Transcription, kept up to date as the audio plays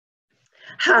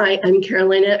Hi, I'm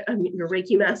Carolina. I'm your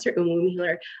Reiki Master and Womb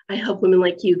Healer. I help women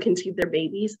like you conceive their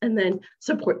babies and then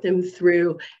support them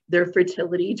through their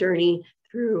fertility journey,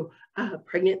 through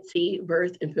pregnancy,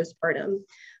 birth, and postpartum.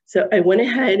 So I went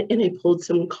ahead and I pulled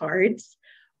some cards.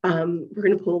 We're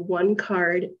going to pull one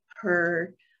card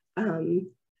per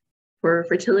for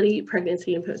fertility,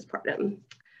 pregnancy, and postpartum.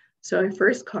 So our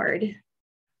first card,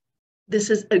 this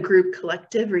is a group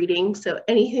collective reading. So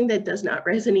anything that does not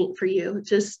resonate for you,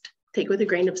 just take with a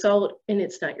grain of salt, and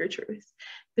it's not your truth.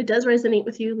 If it does resonate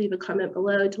with you, leave a comment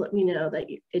below to let me know that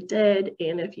it did,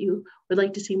 and if you would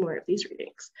like to see more of these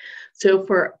readings. So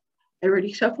I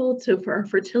already shuffled, so for our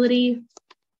fertility,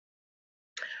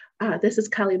 this is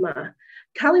Kali Ma.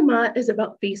 Kali Ma is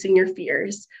about facing your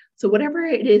fears. So whatever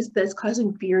it is that's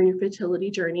causing fear in your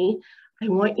fertility journey, I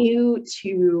want you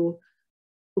to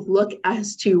look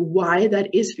as to why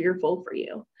that is fearful for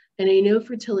you. And I know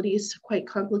fertility is quite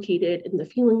complicated, and the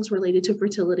feelings related to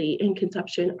fertility and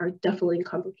conception are definitely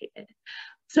complicated.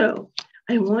 So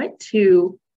I want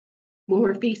to, when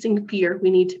we're facing fear, we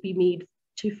need to be made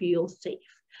to feel safe.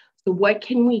 So what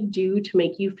can we do to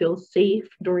make you feel safe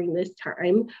during this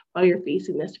time while you're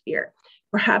facing this fear?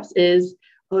 Perhaps is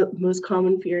most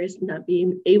common fear is not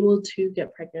being able to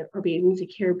get pregnant or being able to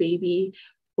carry a baby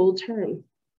full term.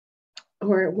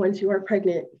 Or once you are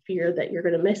pregnant, fear that you're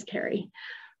going to miscarry.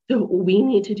 So we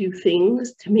need to do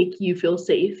things to make you feel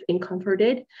safe and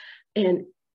comforted. And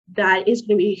that is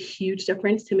going to be a huge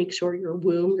difference to make sure your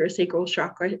womb, your sacral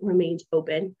chakra remains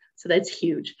open. So that's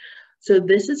huge. So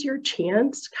this is your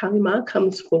chance. Kali Ma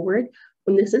comes forward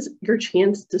when this is your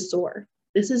chance to soar.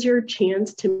 This is your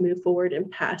chance to move forward and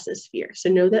pass this fear. So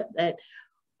know that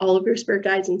all of your spirit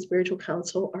guides and spiritual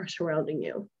counsel are surrounding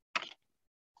you.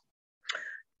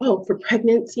 Oh, for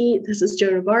pregnancy, this is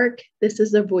Joan of Arc. This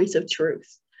is the voice of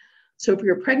truth. So for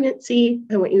your pregnancy,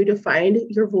 I want you to find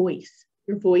your voice.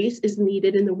 Your voice is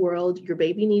needed in the world. Your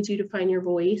baby needs you to find your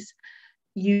voice.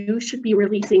 You should be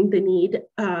releasing the need,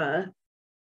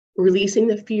 releasing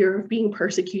the fear of being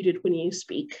persecuted when you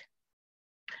speak.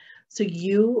 So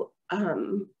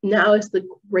now is the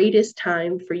greatest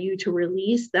time for you to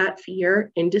release that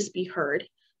fear and just be heard.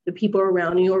 The people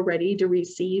around you are ready to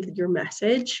receive your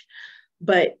message.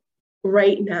 But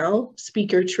right now,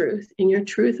 speak your truth. And your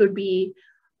truth would be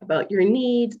about your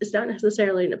needs. It's not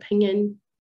necessarily an opinion.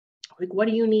 Like, what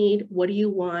do you need? What do you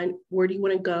want? Where do you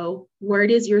want to go? Where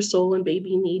does your soul and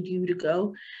baby need you to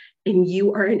go? And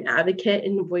you are an advocate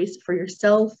and a voice for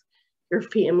yourself, your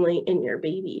family, and your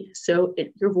baby. So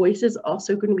your voice is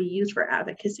also going to be used for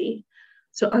advocacy.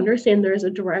 So understand there is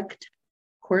a direct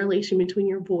correlation between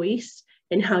your voice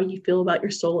and how you feel about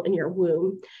your soul and your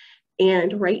womb.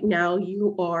 And right now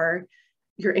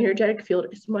your energetic field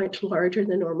is much larger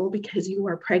than normal because you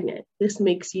are pregnant. This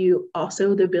makes you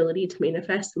also the ability to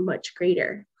manifest much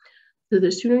greater. So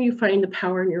the sooner you find the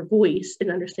power in your voice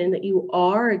and understand that you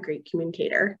are a great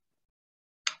communicator,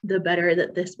 the better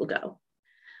that this will go.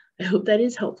 I hope that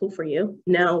is helpful for you.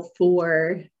 Now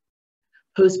for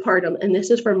postpartum, and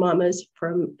this is for mamas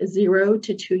from 0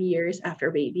 to 2 years after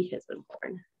a baby has been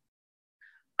born.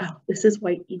 Oh, this is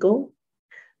White Eagle.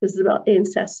 This is about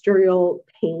ancestral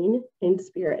pain and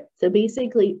spirit. So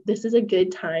basically, this is a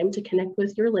good time to connect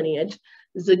with your lineage.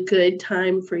 This is a good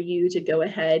time for you to go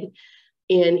ahead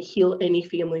and heal any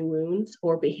family wounds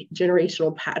or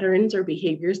generational patterns or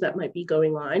behaviors that might be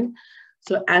going on.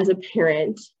 So as a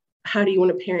parent, how do you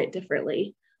want to parent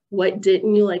differently? What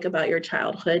didn't you like about your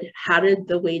childhood? How did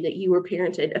the way that you were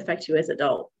parented affect you as an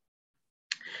adult?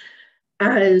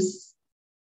 As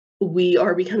we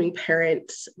are becoming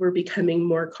parents, we're becoming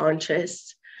more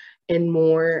conscious and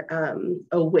more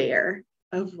aware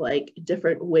of like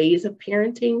different ways of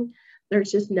parenting.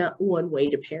 There's just not one way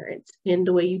to parent, and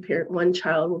the way you parent one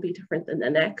child will be different than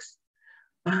the next.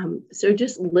 So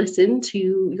just listen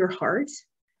to your heart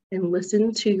and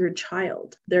listen to your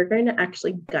child. They're going to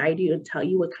actually guide you and tell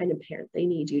you what kind of parent they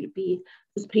need you to be.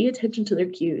 Just pay attention to their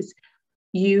cues.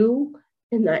 You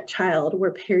and that child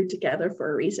were paired together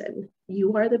for a reason.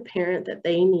 You are the parent that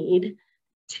they need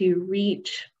to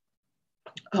reach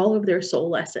all of their soul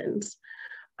lessons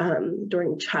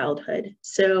during childhood.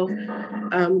 So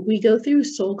we go through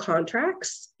soul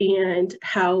contracts and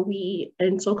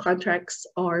soul contracts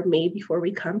are made before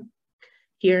we come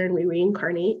here and we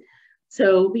reincarnate.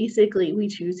 So basically we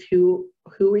choose who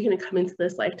we're going to come into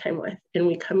this lifetime with, and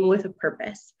we come with a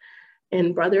purpose.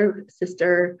 And brother,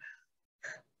 sister,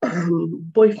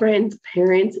 boyfriends,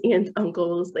 parents, aunts,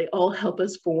 uncles, they all help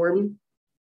us form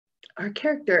our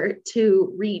character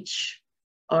to reach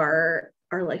our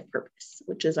life purpose,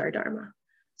 which is our dharma.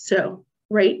 So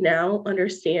right now,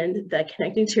 understand that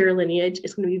connecting to your lineage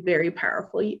is going to be very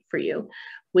powerful for you.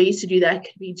 Ways to do that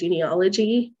could be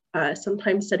genealogy,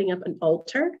 sometimes setting up an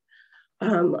altar.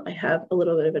 I have a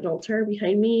little bit of an altar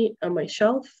behind me on my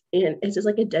shelf, and it's just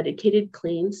like a dedicated,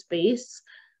 clean space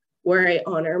where I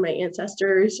honor my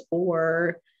ancestors,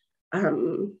 or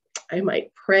I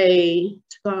might pray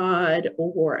to God,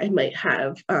 or I might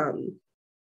have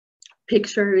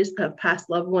pictures of past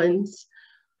loved ones,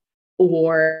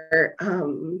 or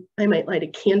I might light a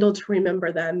candle to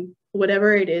remember them,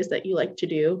 whatever it is that you like to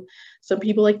do. Some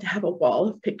people like to have a wall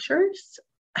of pictures.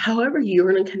 However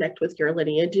you're going to connect with your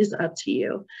lineage is up to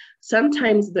you.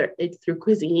 Sometimes it's through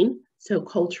cuisine, so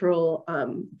cultural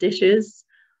dishes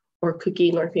or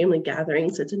cooking or family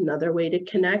gatherings. It's another way to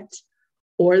connect.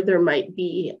 Or there might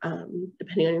be,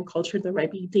 depending on your culture, there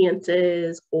might be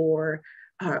dances, or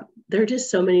there are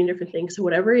just so many different things. So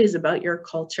whatever is about your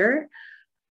culture,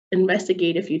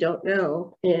 investigate if you don't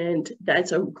know. And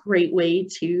that's a great way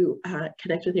to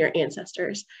connect with your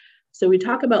ancestors. So we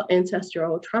talk about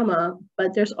ancestral trauma,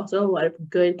 but there's also a lot of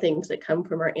good things that come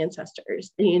from our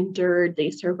ancestors. They endured,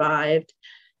 they survived,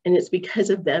 and it's because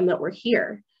of them that we're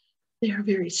here. They are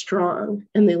very strong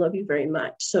and they love you very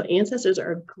much. So ancestors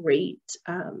are a great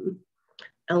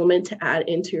element to add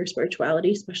into your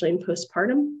spirituality, especially in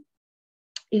postpartum.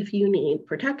 If you need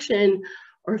protection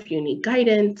or if you need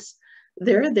guidance,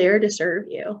 they're there to serve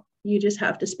you. You just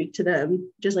have to speak to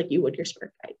them just like you would your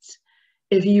spirit guides.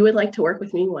 If you would like to work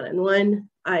with me one-on-one,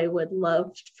 I would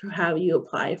love to have you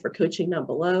apply for coaching down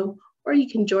below, or you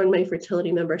can join my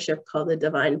fertility membership called the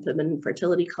Divine Feminine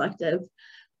Fertility Collective,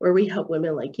 where we help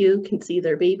women like you conceive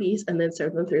their babies and then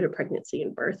serve them through their pregnancy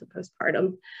and birth and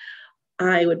postpartum.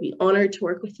 I would be honored to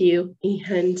work with you,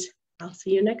 and I'll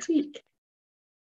see you next week.